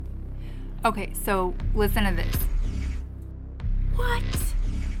Okay, so listen to this. What?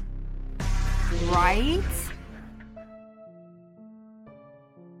 Right?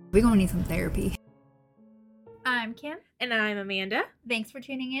 We're gonna need some therapy. I'm Kim. And I'm Amanda. Thanks for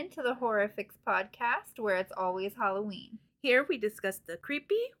tuning in to the Horrifics podcast, where it's always Halloween. Here we discuss the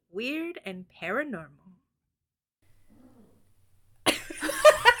creepy, weird, and paranormal.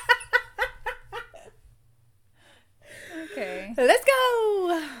 Okay. Let's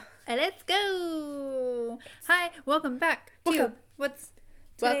go! Let's go! Hi, welcome back to Welcome. what's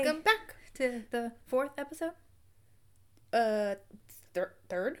today? Welcome back. To the fourth episode?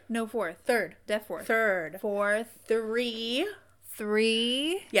 Third? No, fourth. Third. Def fourth. Third. Fourth. 3.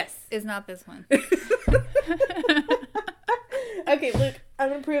 3 Yes. is not this one. Okay, look. I'm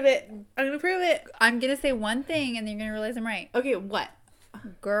gonna prove it. I'm gonna say one thing and then you're gonna realize I'm right. Okay, what?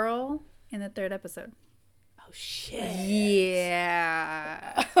 Girl in the third episode. Oh, shit.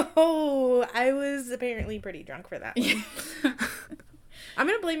 Yeah. Oh, I was apparently pretty drunk for that one. I'm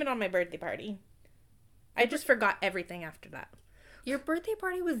gonna blame it on my birthday party. I just forgot everything after that. Your birthday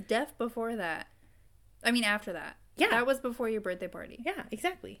party was deaf before that. I mean, after that. Yeah. That was before your birthday party. Yeah,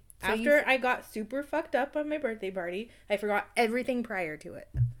 exactly. So After I got super fucked up on my birthday party, I forgot everything prior to it.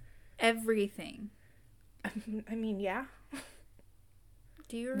 Everything. I mean, yeah.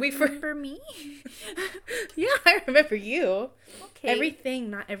 Do you We remember me? Yeah, I remember you. Okay. Everything,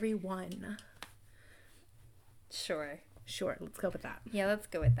 not everyone. Sure. Sure, let's go with that. Yeah, let's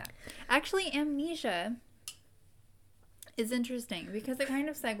go with that. Actually, amnesia is interesting because it kind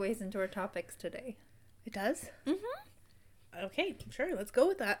of segues into our topics today. It does? Mm-hmm. Okay, sure, let's go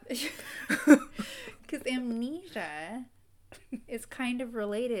with that. Because amnesia is kind of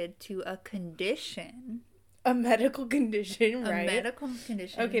related to a condition. A medical condition, right? A medical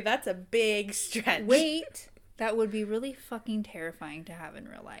condition. Okay, that's a big stretch. Wait. That would be really fucking terrifying to have in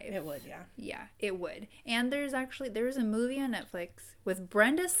real life. It would, yeah. Yeah, it would. And there's a movie on Netflix with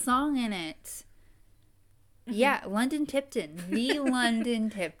Brenda Song in it. Yeah, London Tipton. The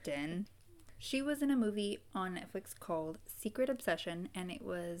London Tipton. She was in a movie on Netflix called Secret Obsession, and it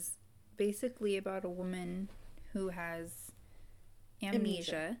was basically about a woman who has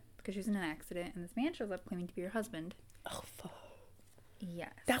amnesia because she's in an accident, and this man shows up claiming to be her husband. Oh, fuck. Yes.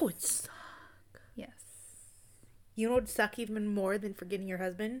 That would suck. Yes. You know what would suck even more than forgetting your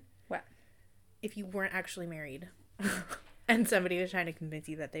husband? What? If you weren't actually married. And somebody was trying to convince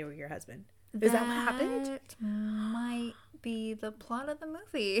you that they were your husband. Is that what happened? That might be the plot of the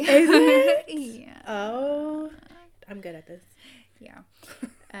movie. Is it? Yeah. Oh. I'm good at this. Yeah.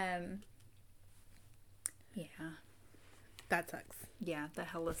 Yeah. That sucks. Yeah, the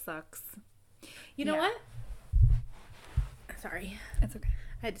hella sucks. You know Yeah. what? Sorry. It's okay.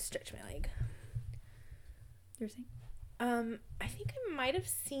 I had to stretch my leg. You're saying? I think I might have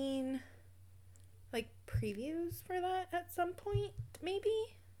seen like previews for that at some point,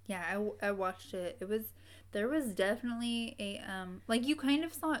 maybe. Yeah, I watched it. There was definitely a like you kind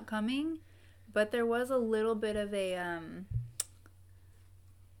of saw it coming, but there was a little bit of a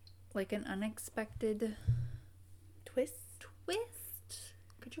like an unexpected Twist.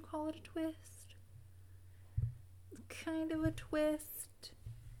 Could you call it a twist? Kind of a twist.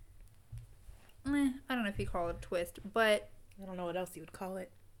 I don't know if you call it a twist, but I don't know what else you would call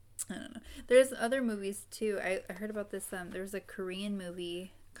it. I don't know. There's other movies too. I heard about this. There's a Korean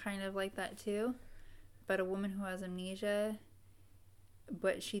movie kind of like that too, about a woman who has amnesia,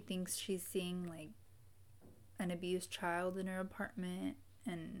 but she thinks she's seeing like an abused child in her apartment,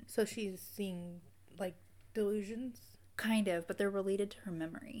 and So she's seeing like delusions. kind of, but they're related to her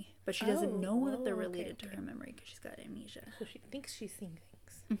memory. But she doesn't know that they're okay, related to okay. her memory because she's got amnesia. So she thinks she's seeing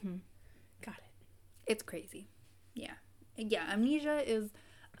things. Mm-hmm. Got it. It's crazy. Yeah. Yeah, amnesia is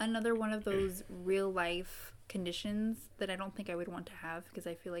another one of those real life conditions that I don't think I would want to have because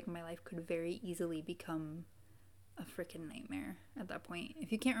I feel like my life could very easily become a freaking nightmare at that point.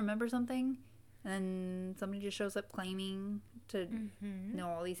 If you can't remember something and somebody just shows up claiming to know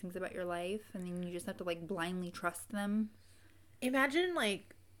all these things about your life and then you just have to like blindly trust them. Imagine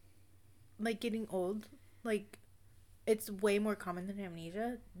like getting old. Like it's way more common than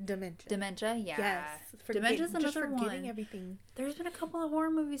amnesia. Dementia, yeah. Yes. Dementia's Just another forgetting one. everything. There's been a couple of horror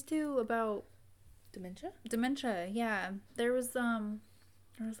movies too about Dementia? dementia, yeah. There was that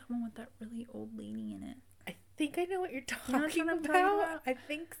one with that really old lady in it. I think I know what you're You know talking what I'm about. talking about? I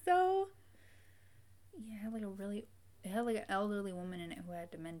think so. Yeah, it had like an elderly woman in it who had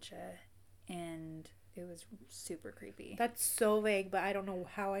dementia, and it was super creepy. That's so vague, but I don't know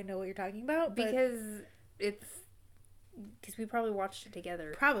how I know what you're talking about. But Because we probably watched it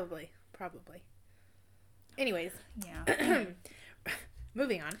together. probably. Anyways, Yeah.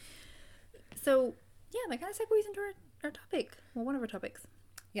 moving on. So, yeah, that kind of segues into our topic. Well, one of our topics.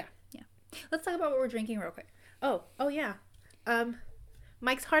 Yeah. Yeah. Let's talk about what we're drinking real quick. Oh, yeah.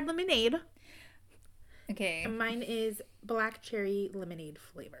 Mike's Hard Lemonade. Okay. And mine is black cherry lemonade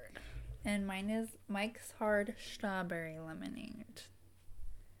flavored. And mine is Mike's Hard Strawberry Lemonade.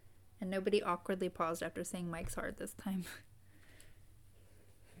 And nobody awkwardly paused after saying Mike's Hard this time.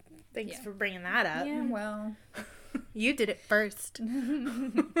 Thanks for bringing that up. Yeah, well. You did it first.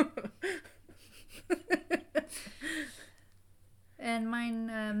 And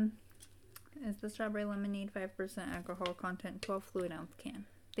mine is the Strawberry Lemonade 5% alcohol content 12 fluid ounce can.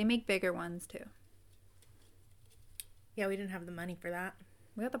 They make bigger ones too. Yeah, we didn't have the money for that.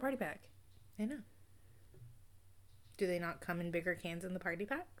 We got the party pack. I know. Do they not come in bigger cans in the party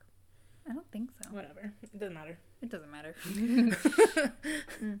pack? I don't think so. Whatever. It doesn't matter. It doesn't matter.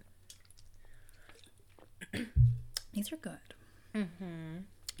 These are good. Mm-hmm.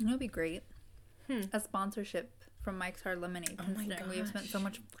 You know, it'd be great. A sponsorship from Mike's Hard Lemonade. Oh my Considering we've spent so gosh.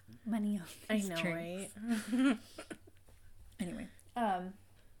 much money on I these know, drinks. right? Anyway,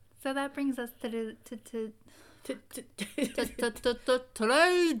 so that brings us to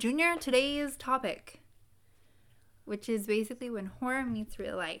today, Junior. Today's topic, which is basically when horror meets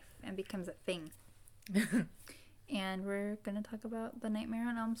real life and becomes a thing. And we're gonna talk about the Nightmare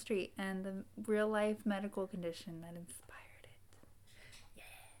on Elm Street and the real life medical condition that inspired it.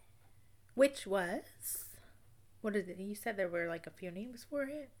 Which was... What is it? You said there were like a few names for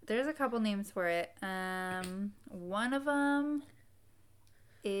it? There's a couple names for it. One of them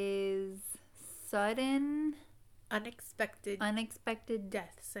is sudden Unexpected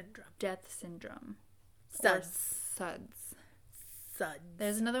death syndrome. Or SUDS. SUDS.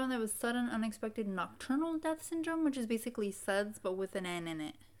 There's another one that was sudden unexpected nocturnal death syndrome, which is basically SUDS but with an N in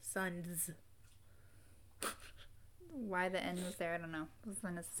it. SUDS. Why the N was there, I don't know. It was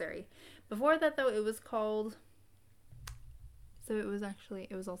unnecessary. Before that, though, it was called... So it was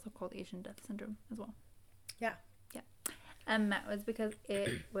also called Asian death syndrome as well. Yeah. Yeah. And that was because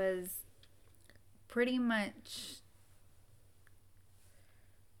it was pretty much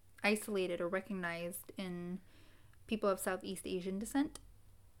isolated or recognized in people of Southeast Asian descent.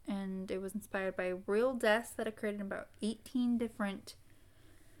 And it was inspired by real deaths that occurred in about 18 different...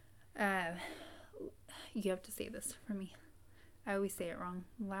 you have to say this for me. I always say it wrong.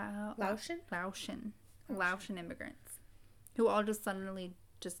 Laotian immigrants who all just suddenly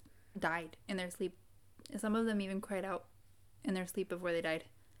just died in their sleep. Some of them even cried out in their sleep before they died.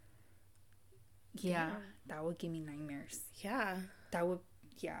 Yeah, that would give me nightmares. Yeah. That's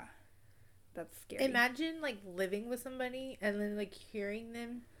scary. Imagine like living with somebody and then like hearing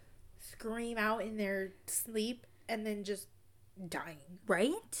them scream out in their sleep and then just dying.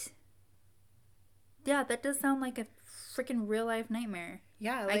 Right? Yeah, that does sound like a freaking real life nightmare.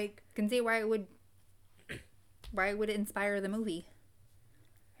 Yeah, I like can see why it would inspire the movie.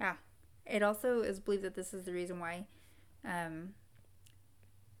 Yeah. It also is believed that this is the reason why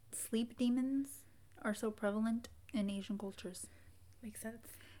sleep demons are so prevalent in Asian cultures. makes sense.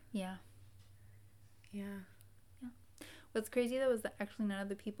 Yeah. Yeah. What's crazy though is that actually none of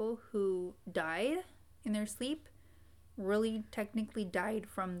the people who died in their sleep really technically died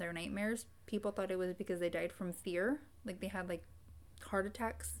from their nightmares. People thought it was because they died from fear. Like they had like heart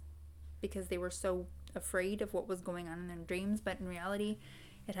attacks because they were so afraid of what was going on in their dreams. But in reality,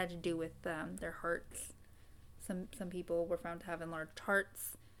 it had to do with their hearts. Some people were found to have enlarged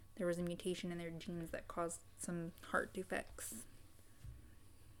hearts. There was a mutation in their genes that caused some heart defects.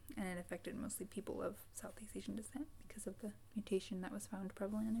 And it affected mostly people of Southeast Asian descent because of the mutation that was found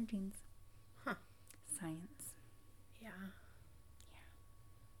prevalent in their genes. Huh. Science. Yeah.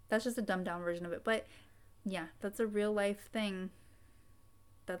 That's just a dumbed down version of it. But yeah, that's a real life thing.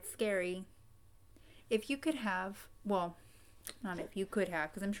 That's scary. If you could have, well, not if you could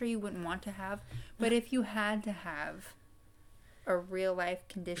have, because I'm sure you wouldn't want to have, but if you had to have a real life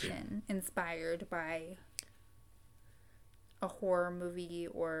condition inspired by a horror movie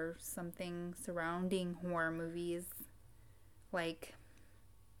or something surrounding horror movies, like,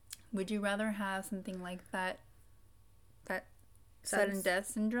 would you rather have something like that sudden death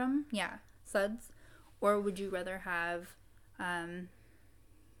syndrome? Yeah, SUDS. Or would you rather have, I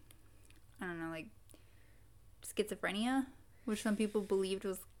don't know, like, schizophrenia, which some people believed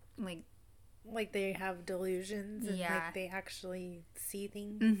was, like they have delusions and Yeah. like they actually see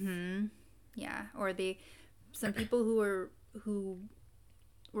things. mm-hmm, yeah, or some people who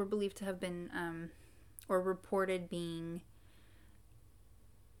were believed to have been, or reported being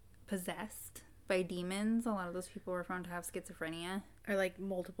possessed by demons. A lot of those people were found to have schizophrenia. Or like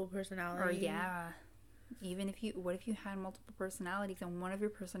multiple personalities. Or what if you had multiple personalities and one of your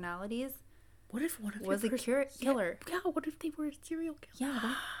personalities What if one of was a your killer? Yeah, what if they were a serial killer?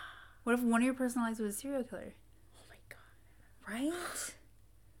 Yeah. What if one of your personal lives was a serial killer? Oh my god. Right?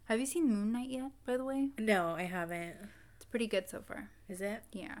 Have you seen Moon Knight yet, by the way? No, I haven't. It's pretty good so far. Is it?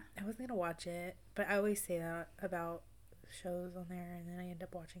 Yeah. I wasn't gonna watch it, but I always say that about shows on there, and then I end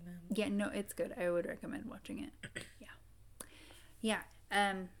up watching them. Yeah, no, it's good. I would recommend watching it. Yeah.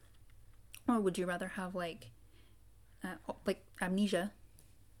 Yeah. Or would you rather have like amnesia,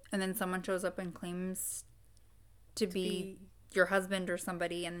 and then someone shows up and claims to be your husband or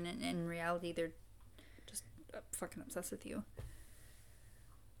somebody, and in reality they're just fucking obsessed with you?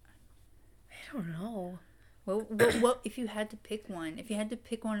 I don't know. Well, if you had to pick one,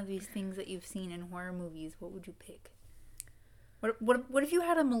 of these things that you've seen in horror movies, what would you pick? What if you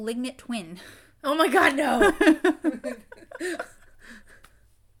had a malignant twin? Oh my god, no!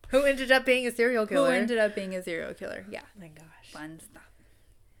 Who ended up being a serial killer? Yeah. Oh my gosh. Fun stuff.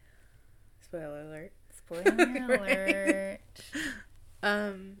 Spoiler alert. Spoiler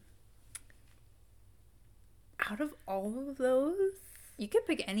alert. Out of all of those, You could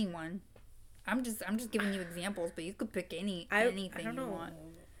pick anyone. I'm just giving you examples, but you could pick anything I don't know you want.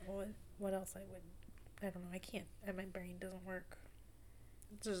 what else I would. I don't know. I can't. My brain doesn't work.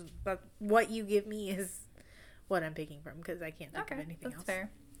 It's just, but what you give me is what I'm picking from, because I can't think of anything else. That's fair.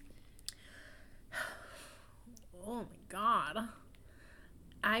 Oh my god.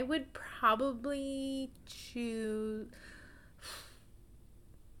 I would probably choose.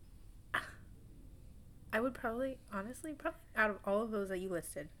 Honestly, out of all of those that you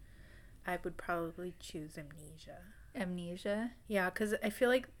listed, I would probably choose amnesia. Amnesia? Yeah, because I feel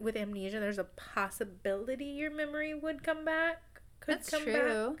like with amnesia, there's a possibility your memory would come back. That's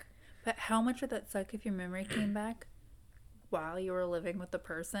true. But how much would that suck if your memory came back while you were living with the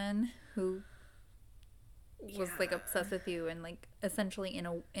person who was like obsessed with you and like essentially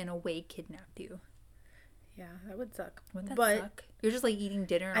in a way kidnapped you? Yeah, that would suck. Wouldn't that suck? You're just like eating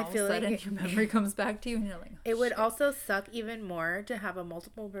dinner and all of a sudden your memory comes back to you and you're like, oh, it would also suck even more to have a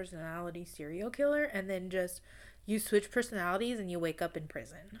multiple personality serial killer and then just you switch personalities and you wake up in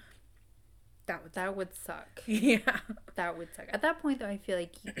prison. That would suck. Yeah. That would suck. At that point though, I feel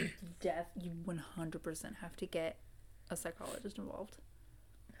like you 100% have to get a psychologist involved.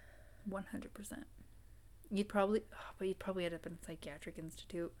 100%. You'd probably end up in a psychiatric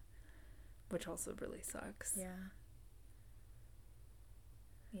institute, which also really sucks. Yeah.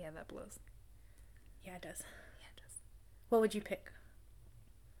 Yeah, that blows. Yeah, it does. Yeah, it does. What would you pick?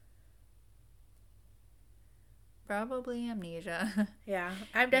 Probably amnesia. Yeah.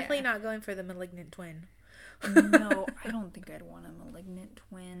 I'm definitely not going for the malignant twin. No, I don't think I'd want a malignant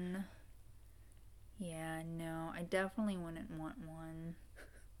twin. Yeah, no. I definitely wouldn't want one.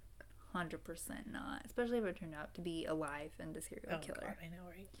 100% not. Especially if it turned out to be alive and a serial killer. God, I know,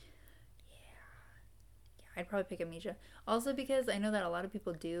 right? Yeah, I'd probably pick amnesia. Also because I know that a lot of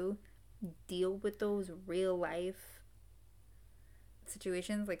people do deal with those real life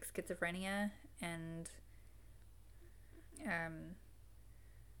situations like schizophrenia and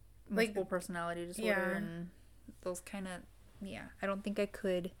multiple personality disorder and those kind of, I don't think I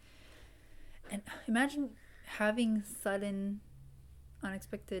could. And imagine having sudden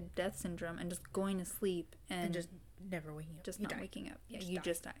unexpected death syndrome and just going to sleep and just never waking up. Just not waking up. Yeah, you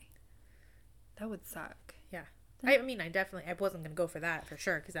just die. That would suck. Yeah. I mean, I wasn't going to go for that for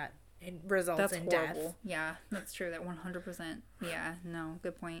sure because that results in death. Yeah, that's true. That 100%. Yeah, no,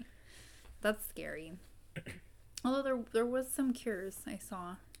 good point. That's scary. Although there was some cures I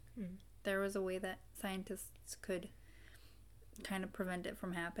saw. There was a way that scientists could kind of prevent it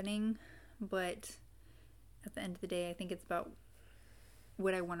from happening, but at the end of the day, I think it's about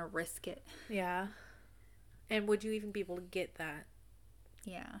would I want to risk it? Yeah. And would you even be able to get that?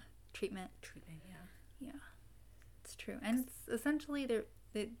 Yeah. Treatment, yeah. Yeah. It's true. And it's essentially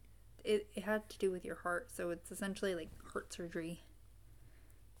it had to do with your heart, so it's essentially like heart surgery.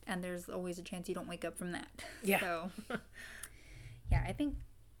 And there's always a chance you don't wake up from that. Yeah. So, yeah, I think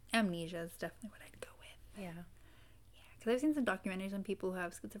amnesia is definitely what I'd go with. Yeah. Yeah, because I've seen some documentaries on people who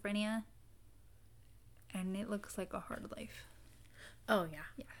have schizophrenia, and it looks like a hard life. Oh, yeah.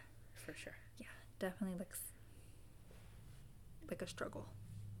 Yeah. For sure. Yeah, definitely looks like a struggle.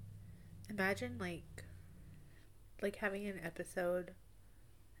 Imagine, like having an episode,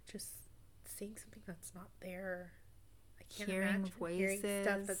 just seeing something that's not there. Hearing voices. Hearing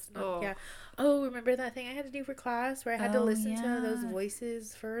stuff that's not, Oh, remember that thing I had to do for class where I had to listen to those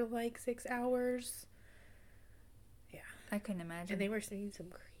voices for 6 hours? Yeah. I couldn't imagine. And they were saying some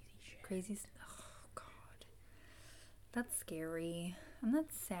crazy shit. Oh, God. That's scary. And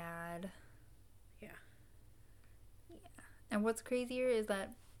that's sad. Yeah. Yeah. And what's crazier is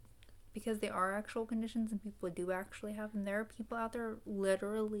that because they are actual conditions and people do actually have them. There are people out there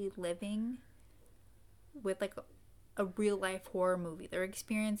literally living with like a real life horror movie. They're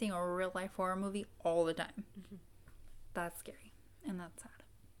experiencing a real life horror movie all the time. Mm-hmm. That's scary and that's sad.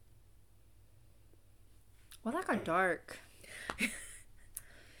 Well, that got dark.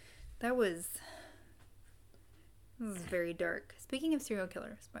 This was very dark. Speaking of serial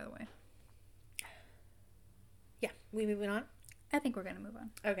killers, by the way. Yeah, we moving on? I think we're going to move on.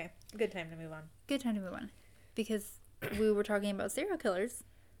 Okay, good time to move on. Good time to move on. Because we were talking about serial killers,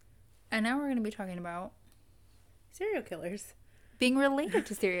 and now we're going to be talking about... serial killers. Being related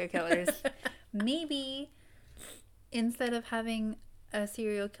to serial killers. Maybe instead of having a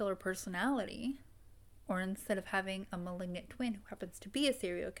serial killer personality, or instead of having a malignant twin who happens to be a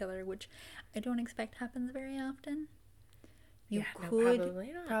serial killer, which I don't expect happens very often,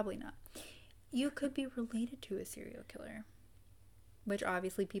 probably not. You could be related to a serial killer, which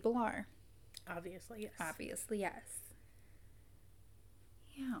obviously people are. Obviously, yes.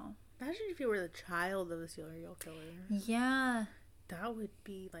 Yeah. Imagine if you were the child of a serial killer. Yeah. That would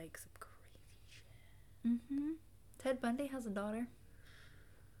be like some crazy shit. Mm-hmm. Ted Bundy has a daughter.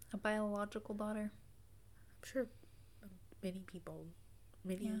 A biological daughter. I'm sure many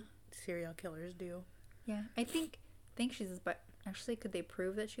serial killers do. Yeah. I think she's his actually, could they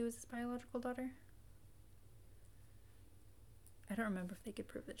prove that she was his biological daughter? I don't remember if they could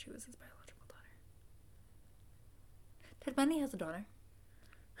prove that she was his biological daughter. Ted Bundy has a daughter.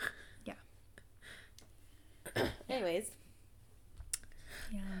 Yeah. Anyways.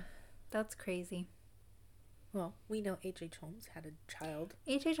 Yeah. That's crazy. Well, we know H.H. Holmes had a child.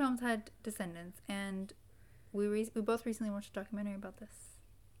 H.H. Holmes had descendants, and we both recently watched a documentary about this.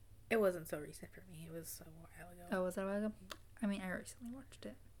 It wasn't so recent for me. It was a while ago. Oh, was that a while ago? I mean, I recently watched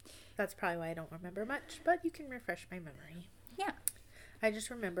it. That's probably why I don't remember much, but you can refresh my memory. Yeah. I just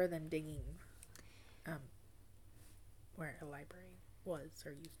remember them digging where a library was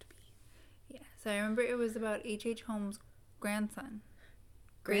or used to be. Yeah. So I remember it was about H.H. Holmes' grandson.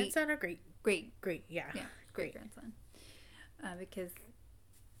 Grandson or great? Great, yeah. Yeah, great-grandson. Because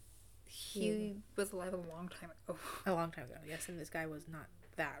he was alive a long time ago. A long time ago, yes, and this guy was not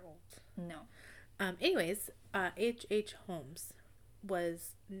that old. No. Anyways, H.H. Holmes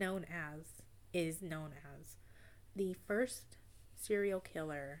is known as the first serial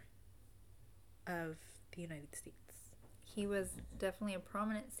killer of the United States. He was definitely a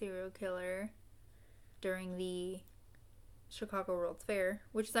prominent serial killer during the Chicago World's Fair,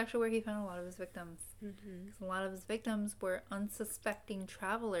 which is actually where he found a lot of his victims. Mm-hmm. Because a lot of his victims were unsuspecting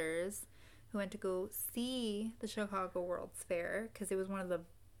travelers who went to go see the Chicago World's Fair, because it was one of the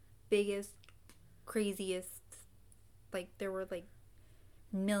biggest, craziest, like, there were like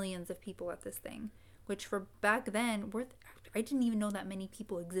millions of people at this thing, which for back then, I didn't even know that many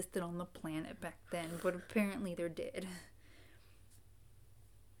people existed on the planet back then, but apparently there did.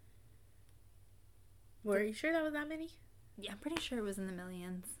 Were you sure that was that many? Yeah, I'm pretty sure it was in the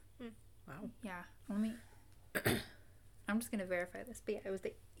millions. Wow. Yeah. Let me... I'm just going to verify this. But yeah, it was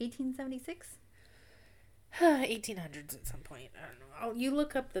the 1876? 1800s at some point. I don't know. You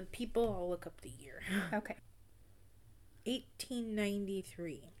look up the people, I'll look up the year. Okay.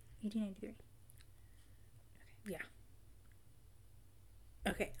 1893. 1893. Yeah.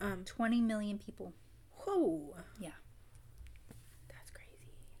 Okay. 20 million people. Whoa. Yeah. That's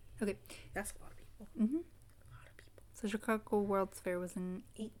crazy. Okay. That's a lot of people. Mm-hmm. So Chicago World's Fair was in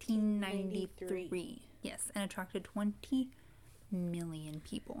 1893. Yes, and attracted 20 million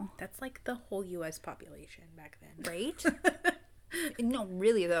people. That's like the whole U.S. population back then. Right? No,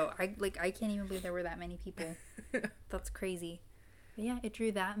 really though. I can't even believe there were that many people. That's crazy. But yeah, it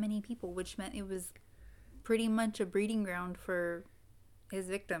drew that many people, which meant it was pretty much a breeding ground for his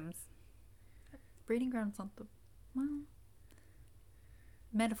victims. Breeding ground's not the... well...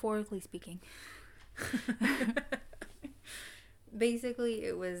 metaphorically speaking. Basically,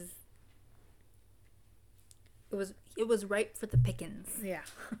 it was ripe for the pickings. Yeah.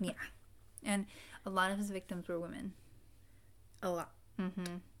 Yeah. And a lot of his victims were women. A lot.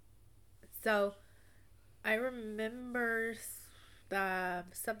 Mm-hmm. So, I remember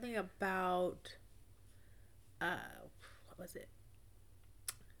something about, what was it?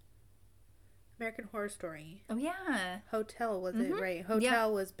 American Horror Story. Oh, yeah. Hotel, was mm-hmm. it? Right.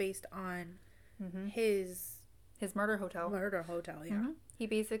 Hotel was based on mm-hmm. his murder hotel. Murder hotel, yeah. Mm-hmm.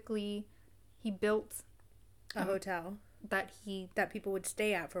 He built a hotel that people would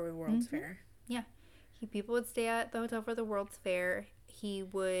stay at for the World's mm-hmm. Fair. Yeah. People would stay at the hotel for the World's Fair. He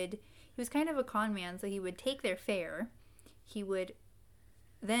was kind of a con man, so he would take their fare. He would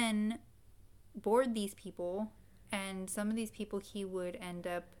then board these people, and some of these people he would end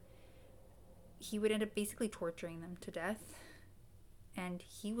up he would end up basically torturing them to death. And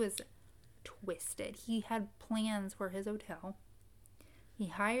he was twisted. He had plans for his hotel. He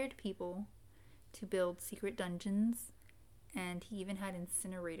hired people to build secret dungeons, and he even had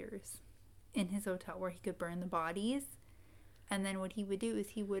incinerators in his hotel where he could burn the bodies. And then what he would do is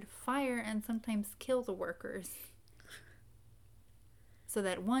he would fire and sometimes kill the workers. So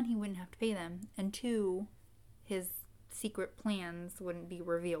that, one, he wouldn't have to pay them, and two, his secret plans wouldn't be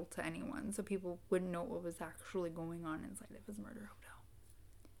revealed to anyone, so people wouldn't know what was actually going on inside of his murder hotel.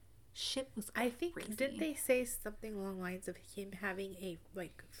 Shit was crazy. I think, didn't they say something along the lines of him having a,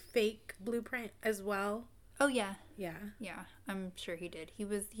 like, fake blueprint as well? Oh, yeah. Yeah. Yeah, I'm sure he did. He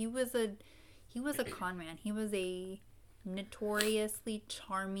was a con man. He was a notoriously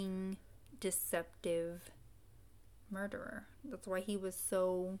charming, deceptive murderer. That's why he was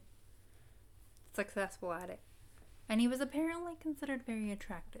so successful at it. And he was apparently considered very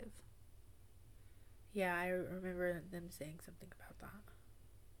attractive. Yeah, I remember them saying something about that.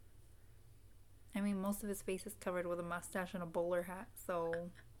 I mean, most of his face is covered with a mustache and a bowler hat, so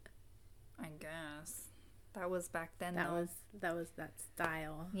I guess that was back then. That was that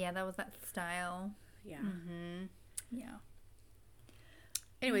style. Yeah, that was that style. Yeah. Mm-hmm. Yeah.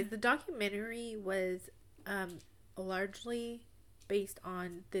 Anyways, the documentary was largely based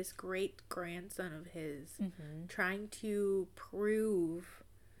on this great grandson of his trying to prove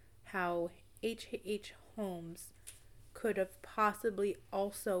how H.H. Holmes could have possibly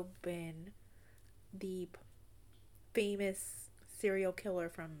also been the famous serial killer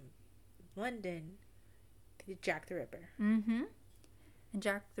from London, Jack the Ripper. Mm-hmm. And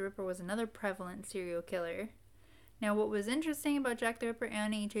Jack the Ripper was another prevalent serial killer. Now, what was interesting about Jack the Ripper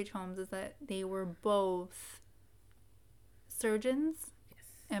and H.H. Holmes is that they were both surgeons, Yes.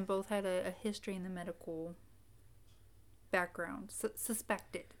 and both had a history in the medical background,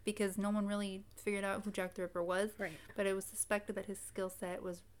 suspected, because no one really figured out who Jack the Ripper was. Right. But it was suspected that his skill set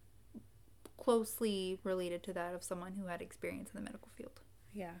was closely related to that of someone who had experience in the medical field.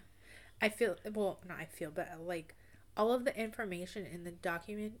 Yeah. But like all of the information in the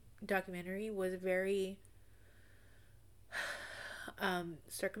documentary was very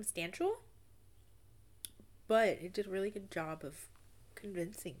circumstantial, but it did a really good job of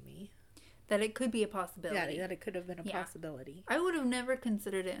convincing me that it could be a possibility. Yeah, that it could have been a possibility. I would have never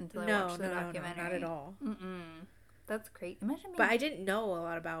considered it until I watched the documentary. No, not at all. That's great. Imagine being... But I didn't know a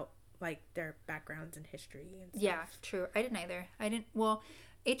lot about like their backgrounds and history and stuff. Yeah, true. I didn't either. Well,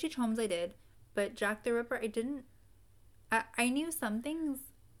 H.H. Holmes I did, but Jack the Ripper I didn't. I knew some things.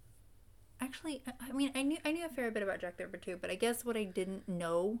 Actually, I mean, I knew a fair bit about Jack the Ripper too, but I guess what I didn't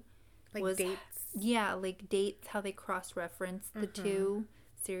know was dates. Yeah, like dates, how they cross-referenced the two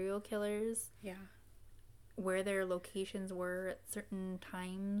serial killers. Yeah. Where their locations were at certain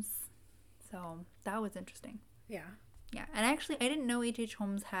times. So, that was interesting. Yeah. Yeah, and actually, I didn't know H.H.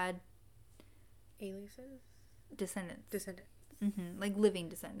 Holmes had aliases? Descendants. Mm-hmm. Like living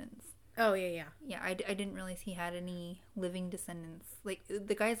descendants. Oh, yeah. Yeah, I didn't realize he had any living descendants. Like,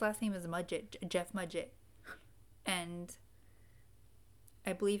 the guy's last name is Mudgett, Jeff Mudgett. And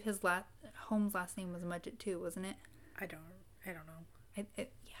I believe Holmes' last name was Mudgett too, wasn't it? I don't know. Yeah, I'm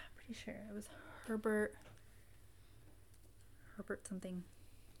pretty sure. It was Herbert something.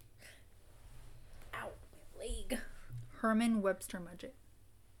 Ow, my leg. Herman Webster Mudgett.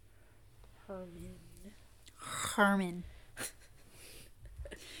 Herman.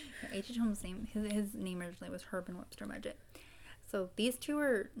 H.H. Holmes' name, his name originally was Herman Webster Mudgett. So these two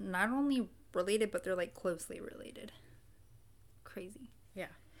are not only related, but they're like closely related. Crazy. Yeah.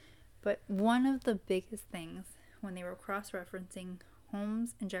 But one of the biggest things when they were cross-referencing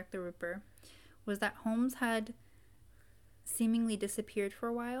Holmes and Jack the Ripper was that Holmes had seemingly disappeared for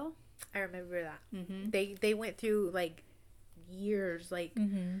a while. I remember that. Mm-hmm. They went through like years, like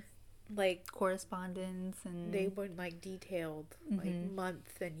correspondence, and they were like detailed, like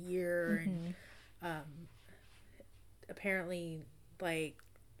month and year, and apparently like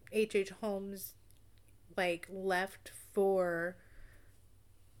H.H. Holmes like left for.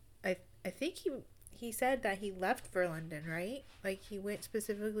 I think he said that he left for London, right? Like he went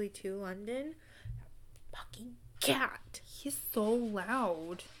specifically to London. Fucking cat. He's so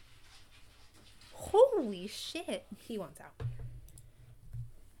loud. Holy shit. He wants out.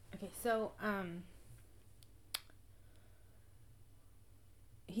 Okay, so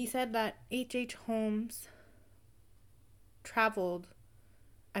he said that H.H. Holmes traveled.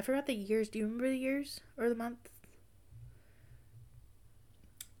 I forgot the years. Do you remember the years or the months?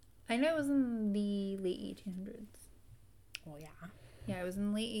 I know it was in the late 1800s. Oh, yeah. Yeah, it was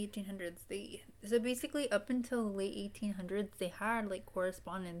in the late 1800s. So basically up until the late 1800s, they had like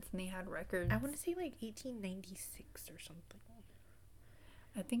correspondence and they had records. I want to say like 1896 or something.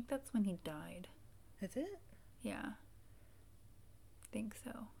 I think that's when he died. Is it? Yeah. I think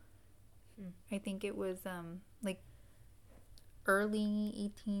so. I think it was like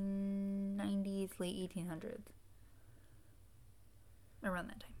early 1890s, late 1800s. Around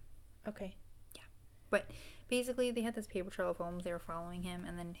that time. Okay. Yeah. But basically they had this paper trail of Holmes. They were following him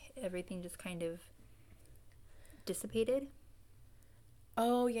and then everything just kind of dissipated.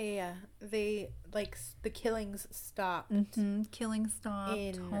 Oh, yeah. They, like, the killings stopped. Killing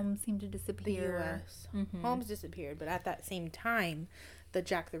stopped. Holmes seemed to disappear. The U.S. Holmes disappeared, but at that same time, the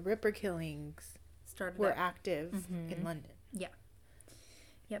Jack the Ripper killings were active in London. Yeah.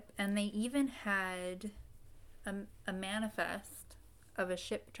 Yep. And they even had a manifest of a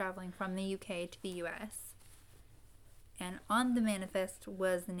ship traveling from the UK to the US. And on the manifest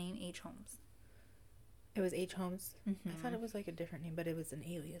was the name H. Holmes. It was H. Holmes? I thought it was like a different name, but it was an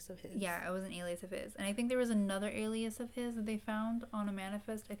alias of his. Yeah, it was an alias of his. And I think there was another alias of his that they found on a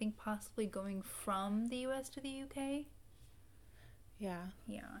manifest, I think possibly going from the US to the UK. Yeah.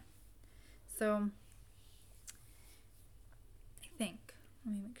 Yeah. So, I think.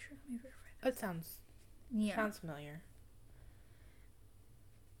 Let me make sure. Let me verify that. It sounds familiar.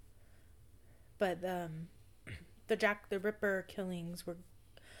 But the Jack the Ripper killings were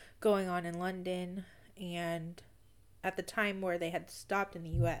going on in London, and at the time where they had stopped in the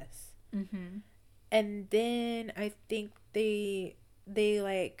U.S. And then I think they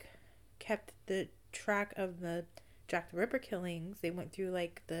like kept the track of the Jack the Ripper killings. They went through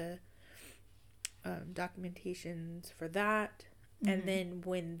like the documentations for that, and then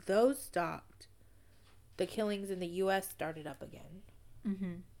when those stopped, the killings in the U.S. started up again.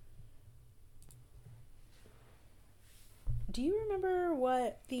 Do you remember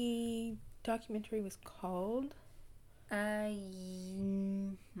what the documentary was called?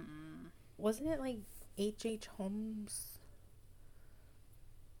 Wasn't it like H.H. Holmes?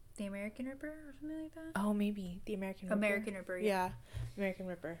 The American Ripper or something like that? Oh, maybe. The American Ripper. American Ripper, yeah. American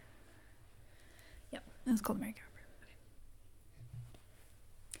Ripper. Yep. It was called American Ripper. Okay.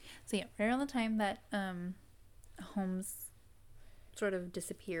 So yeah, right around the time that Holmes sort of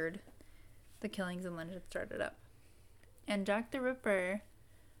disappeared, the killings in London started up. And Jack the Ripper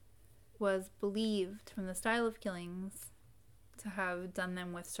was believed, from the style of killings, to have done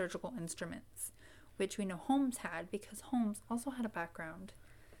them with surgical instruments, which we know Holmes had because Holmes also had a background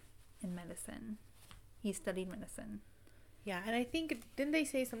in medicine. He studied medicine. Yeah, and I think, didn't they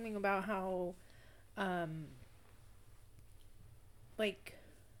say something about how, like,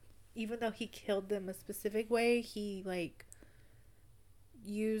 even though he killed them a specific way, he, like,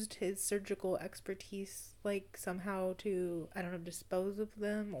 used his surgical expertise, like, somehow to, I don't know, dispose of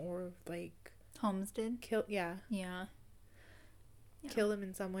them, or, like... Holmes did? Kill, yeah. Yeah. Kill them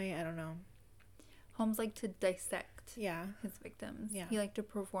in some way, I don't know. Holmes liked to dissect his victims. Yeah. He liked to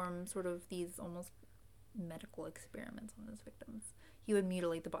perform sort of these almost medical experiments on his victims. He would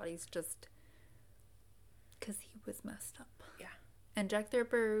mutilate the bodies just because he was messed up. Yeah. And Jack the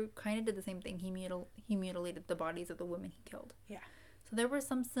Ripper kind of did the same thing. He mutilated the bodies of the women he killed. Yeah. So there were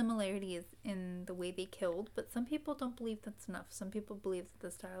some similarities in the way they killed, but some people don't believe that's enough. Some people believe that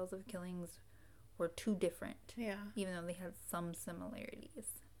the styles of killings were too different. Yeah. Even though they had some similarities.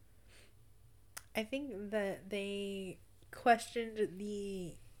 I think that they questioned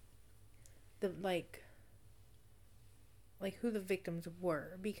the like who the victims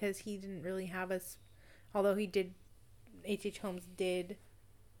were, because he didn't really have us, although H.H. Holmes did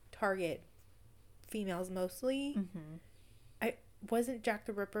target females mostly. Wasn't Jack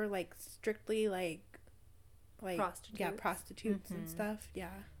the Ripper like strictly like prostitutes? Yeah, prostitutes and stuff.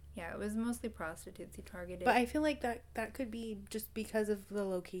 Yeah. Yeah, it was mostly prostitutes he targeted. But I feel like that could be just because of the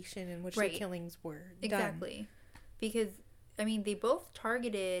location in which the killings were done. Exactly. Because, I mean, they both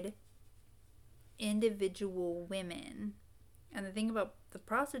targeted individual women. And the thing about the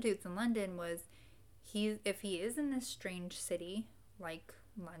prostitutes in London was, if he is in this strange city, like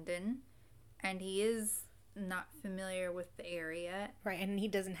London, and he is not familiar with the area. Right, and he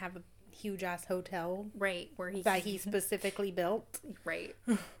doesn't have a huge-ass hotel. Right, where he specifically built. Right.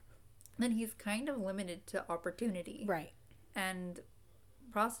 Then he's kind of limited to opportunity. Right. And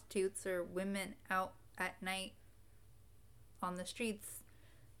prostitutes or women out at night on the streets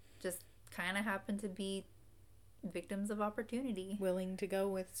just kind of happen to be victims of opportunity. Willing to go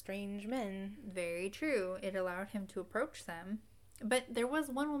with strange men. Very true. It allowed him to approach them. But there was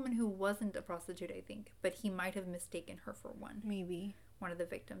one woman who wasn't a prostitute, I think. But he might have mistaken her for one. Maybe. One of the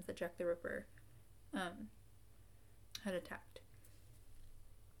victims that Jack the Ripper had attacked.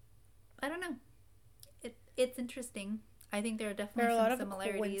 I don't know. It's interesting. I think there are There definitely are a lot some of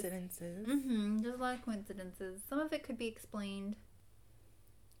similarities. coincidences. There's a lot of coincidences. Some of it could be explained.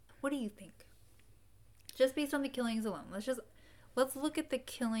 What do you think? Just based on the killings alone. Let's look at the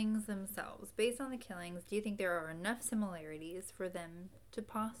killings themselves. Based on the killings, do you think there are enough similarities for them to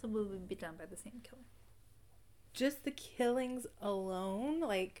possibly be done by the same killer? Just the killings alone?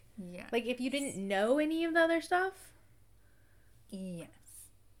 Like Yeah. like if you didn't know any of the other stuff? Yes.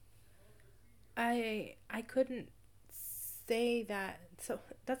 I couldn't say that. So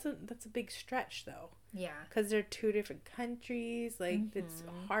that's a big stretch though. Yeah. Because they're two different countries. Like it's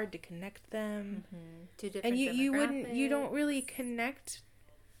hard to connect them. Two different And you wouldn't demographics. really connect.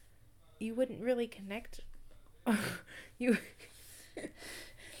 You wouldn't really connect. you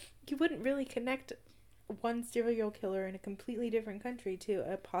you wouldn't really connect one serial killer in a completely different country to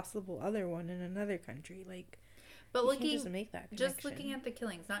a possible other one in another country. Like, But you can't just make that connection. just looking at the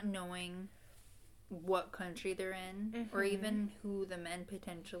killings, not knowing what country they're in or even who the men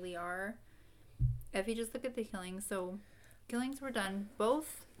potentially are. If you just look at the killings, so killings were done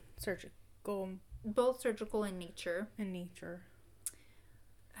both surgical surgical in nature. in nature.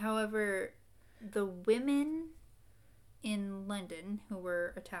 However, the women in London who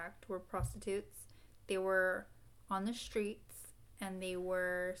were attacked were prostitutes. They were on the streets and they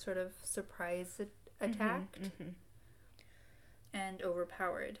were sort of surprise attacked and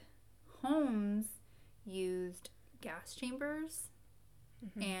overpowered. Holmes used gas chambers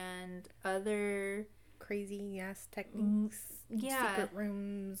and other Crazy ass techniques. Secret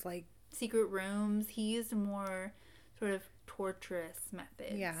rooms, like secret rooms. He used more sort of torturous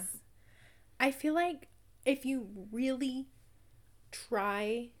methods. Yeah. I feel like if you really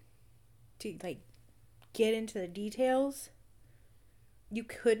try to like get into the details, you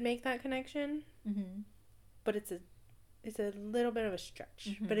could make that connection. But it's a little bit of a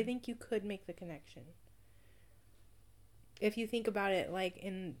stretch. But I think you could make the connection. If you think about it like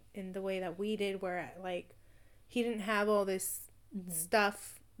in the way that we did, where like he didn't have all this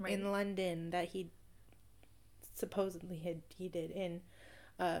stuff in London that he supposedly he did in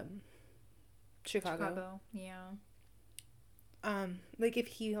Chicago. Yeah. Like if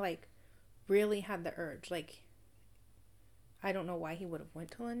he like really had the urge, like I don't know why he would have went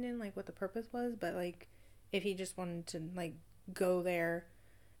to London, like what the purpose was, but like if he just wanted to like go there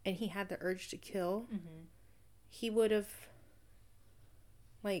and he had the urge to kill, he would have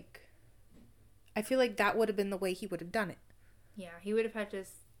like, I feel like that would have been the way he would have done it. Yeah, he would have had to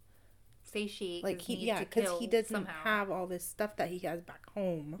satiate like his need to kill because he doesn't somehow. have all this stuff that he has back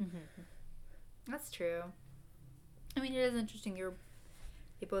home. That's true. I mean, it is interesting.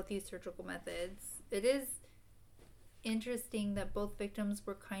 They both use surgical methods. It is interesting that both victims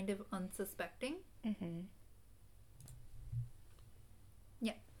were kind of unsuspecting.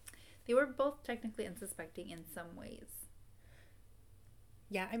 Yeah. They were both technically unsuspecting in some ways.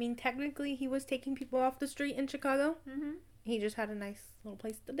 Yeah, I mean, technically he was taking people off the street in Chicago. He just had a nice little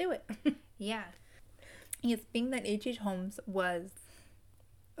place to do it. Yeah. Yes, being that H.H. Holmes was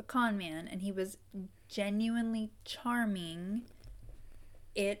a con man and he was genuinely charming,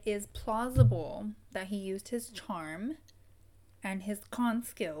 it is plausible that he used his charm and his con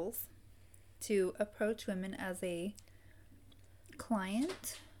skills to approach women as a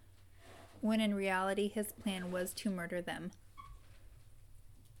client, when in reality his plan was to murder them.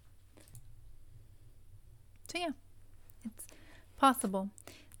 So yeah, it's possible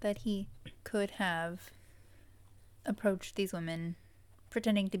that he could have approached these women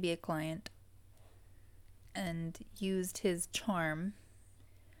pretending to be a client and used his charm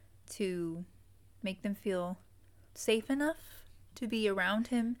to make them feel safe enough to be around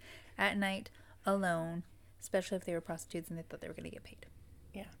him at night alone, especially if they were prostitutes and they thought they were going to get paid.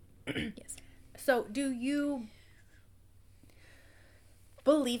 Yeah. Yes. So, do you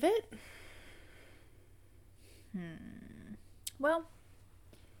believe it? Well,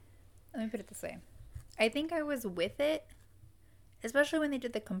 let me put it this way. I think I was with it, especially when they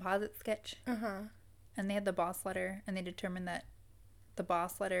did the composite sketch. And they had the boss letter, and they determined that the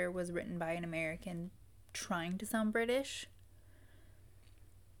boss letter was written by an American trying to sound British.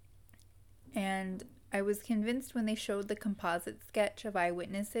 And I was convinced when they showed the composite sketch of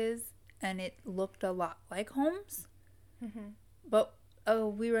eyewitnesses, and it looked a lot like Holmes. But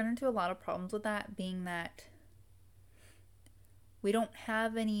we run into a lot of problems with that, being that we don't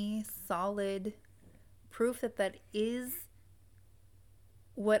have any solid proof that is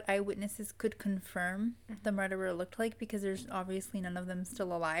what eyewitnesses could confirm the murderer looked like, because there's obviously none of them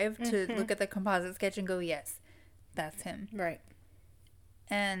still alive to look at the composite sketch and go, yes, that's him. Right.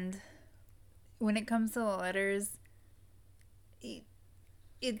 And when it comes to the letters,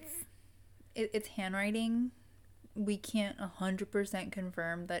 it's it's handwriting. We can't 100%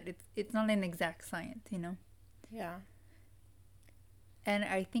 confirm that it's not an exact science, you know? Yeah. And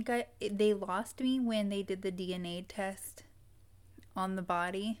I think they lost me when they did the DNA test on the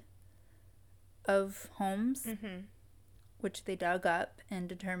body of Holmes, which they dug up and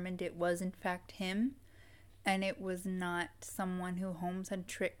determined it was in fact him, and it was not someone who Holmes had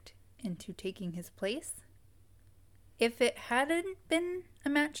tricked into taking his place. If it hadn't been a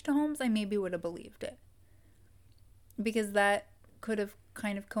match to Holmes, I maybe would have believed it. Because that could have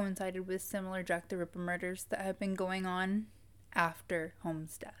kind of coincided with similar Jack the Ripper murders that have been going on after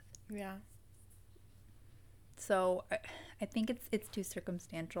Holmes' death. Yeah. So I think it's too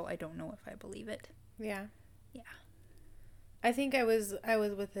circumstantial. I don't know if I believe it. Yeah. Yeah. I think I was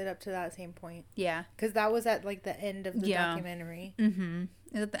with it up to that same point. Yeah. Because that was at like the end of the documentary. Mm-hmm.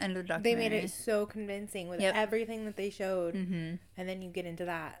 It was at the end of the documentary. They made it so convincing with everything that they showed. Mm-hmm. And then you get into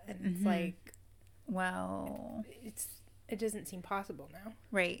that. And it's like... Well... It doesn't seem possible now.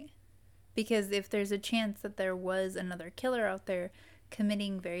 Right. Because if there's a chance that there was another killer out there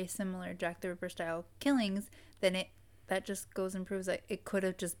committing very similar Jack the Ripper style killings, then that just goes and proves that it could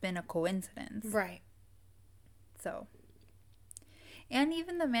have just been a coincidence. Right. So. And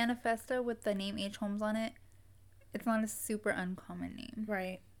even the manifesto with the name H. Holmes on it, it's not a super uncommon name.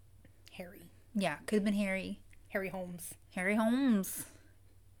 Right. Harry. Yeah, could have been Harry. Harry Holmes. Harry Holmes.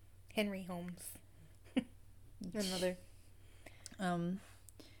 Henry Holmes. Another.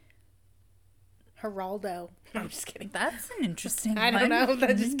 Geraldo. I'm just kidding. That's an interesting I don't know.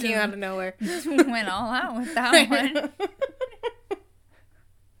 That just came out of nowhere. Just went all out with that one.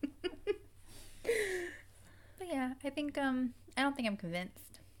 But yeah, I think I don't think I'm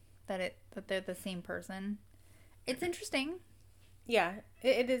convinced that they're the same person. It's interesting. Yeah,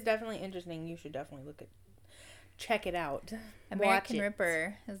 it is definitely interesting. You should definitely check it out. American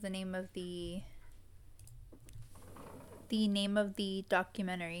Ripper is the name of the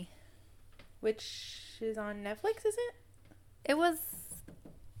documentary, which is on Netflix. Is it? It was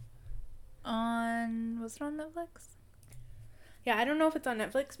on Netflix? Yeah, I don't know if it's on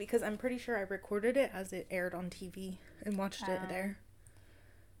Netflix because I'm pretty sure I recorded it as it aired on TV and watched it there.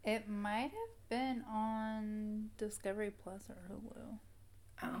 It might have been on Discovery Plus or Hulu.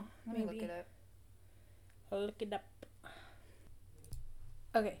 Oh, let me look it up. I'll look it up.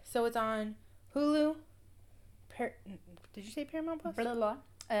 Okay, so it's on Hulu. Did you say Paramount Plus? Blah, blah,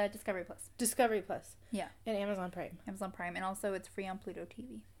 blah. Discovery Plus. Discovery Plus. Yeah. And Amazon Prime. Amazon Prime. And also it's free on Pluto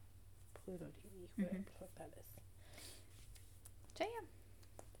TV. Pluto TV. Whatever the fuck that is. So yeah.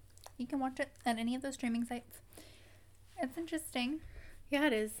 You can watch it at any of those streaming sites. It's interesting. Yeah,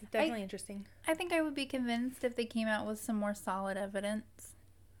 it is. Definitely interesting. I think I would be convinced if they came out with some more solid evidence.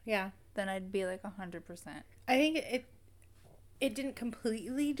 Yeah. Then I'd be like 100%. I think it didn't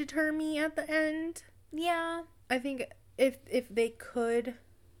completely deter me at the end. Yeah. I think if they could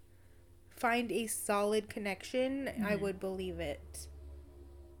find a solid connection, I would believe it.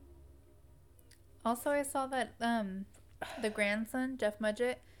 Also, I saw that the grandson, Jeff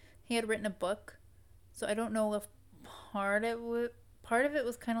Mudgett, he had written a book. So I don't know if part of it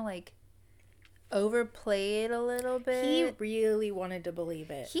was kind of like overplayed a little bit. He really wanted to believe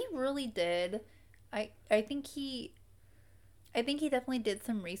it. He really did. I think he definitely did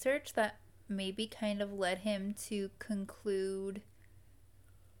some research that maybe kind of led him to conclude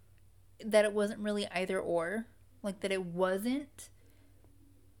that it wasn't really either or. Like that it wasn't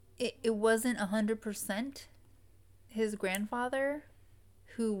 100% his grandfather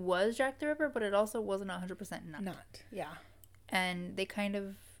who was Jack the Ripper, but it also wasn't 100% not. Yeah. And they kind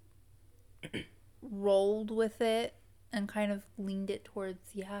of rolled with it and kind of leaned it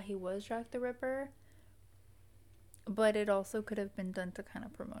towards, yeah, he was Jack the Ripper. But it also could have been done to kind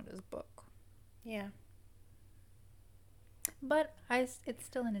of promote his book. Yeah. But it's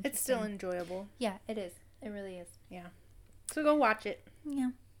still an interesting... It's still enjoyable. Yeah, it is. It really is. Yeah. So go watch it.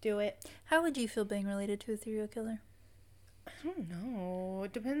 Yeah. Do it. How would you feel being related to a serial killer? I don't know.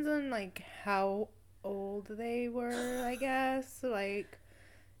 It depends on, like, how old they were, I guess. Like,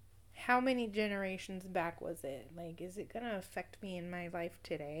 how many generations back was it? Like, is it gonna affect me in my life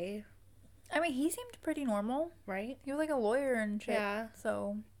today? I mean, he seemed pretty normal. Right? He was like a lawyer and shit. Yeah.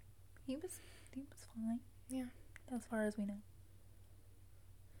 So, he was fine. Yeah. As far as we know.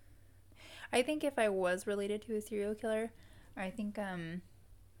 I think if I was related to a serial killer, I think I'd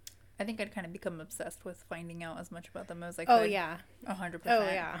kind of become obsessed with finding out as much about them as I could. Oh, yeah. 100%. Oh,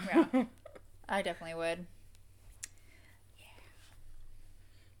 yeah. Yeah. I definitely would. Yeah.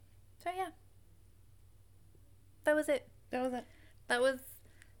 So, yeah. That was it. That was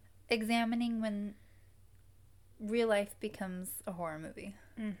examining when real life becomes a horror movie.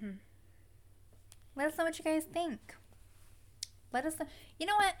 Mm-hmm. Let us know what you guys think. Let us know. You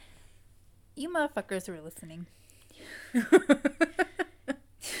know what? You motherfuckers who are listening.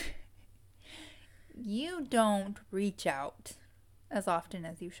 You don't reach out as often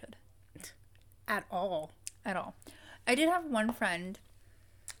as you should. At all. At all. I did have one friend.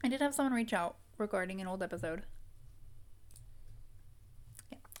 I did have someone reach out regarding an old episode.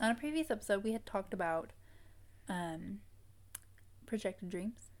 Yeah. On a previous episode, we had talked about projected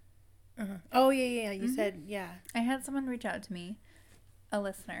dreams. Uh-huh. Oh, yeah. You said, yeah. I had someone reach out to me, a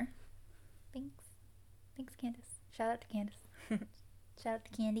listener. Thanks, Candace. Shout out to Candace. Shout out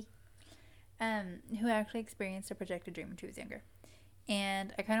to Candy. Who actually experienced a projected dream when she was younger.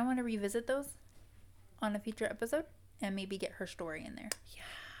 And I kind of want to revisit those on a future episode and maybe get her story in there. Yeah.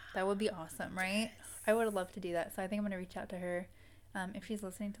 That would be awesome, right? Yes. I would love to do that. So I think I'm going to reach out to her. If she's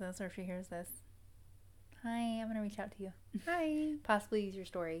listening to this or if she hears this, hi, I'm going to reach out to you. Hi. Possibly use your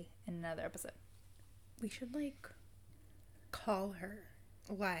story in another episode. We should, call her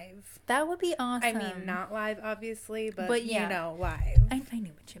live. That would be awesome. I mean, not live, obviously, but yeah. you know, live. I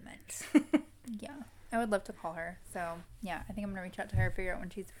knew what you meant. Yeah. I would love to call her. So, yeah, I think I'm going to reach out to her, figure out when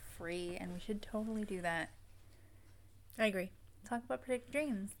she's free, and we should totally do that. I agree. Talk about predicted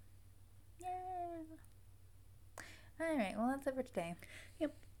dreams. Yeah. All right. Well, that's it for today.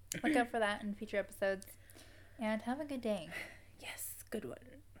 Yep. Look out for that in future episodes. And have a good day. Yes. Good one.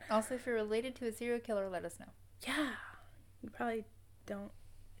 Also, if you're related to a serial killer, let us know. Yeah. You probably don't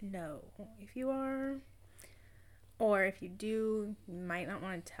know if you are. Or if you do, you might not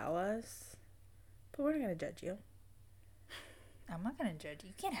want to tell us. But we're not going to judge you. I'm not going to judge you.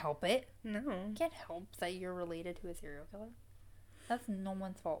 You can't help it. No. You can't help that you're related to a serial killer. That's no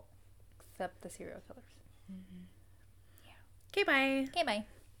one's fault except the serial killers. Mm-hmm. Yeah. Okay, bye. Okay, bye.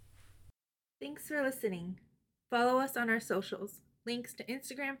 Thanks for listening. Follow us on our socials. Links to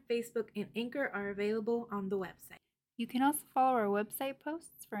Instagram, Facebook, and Anchor are available on the website. You can also follow our website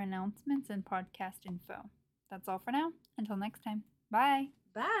posts for announcements and podcast info. That's all for now. Until next time. Bye.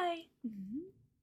 Bye. Mm-hmm.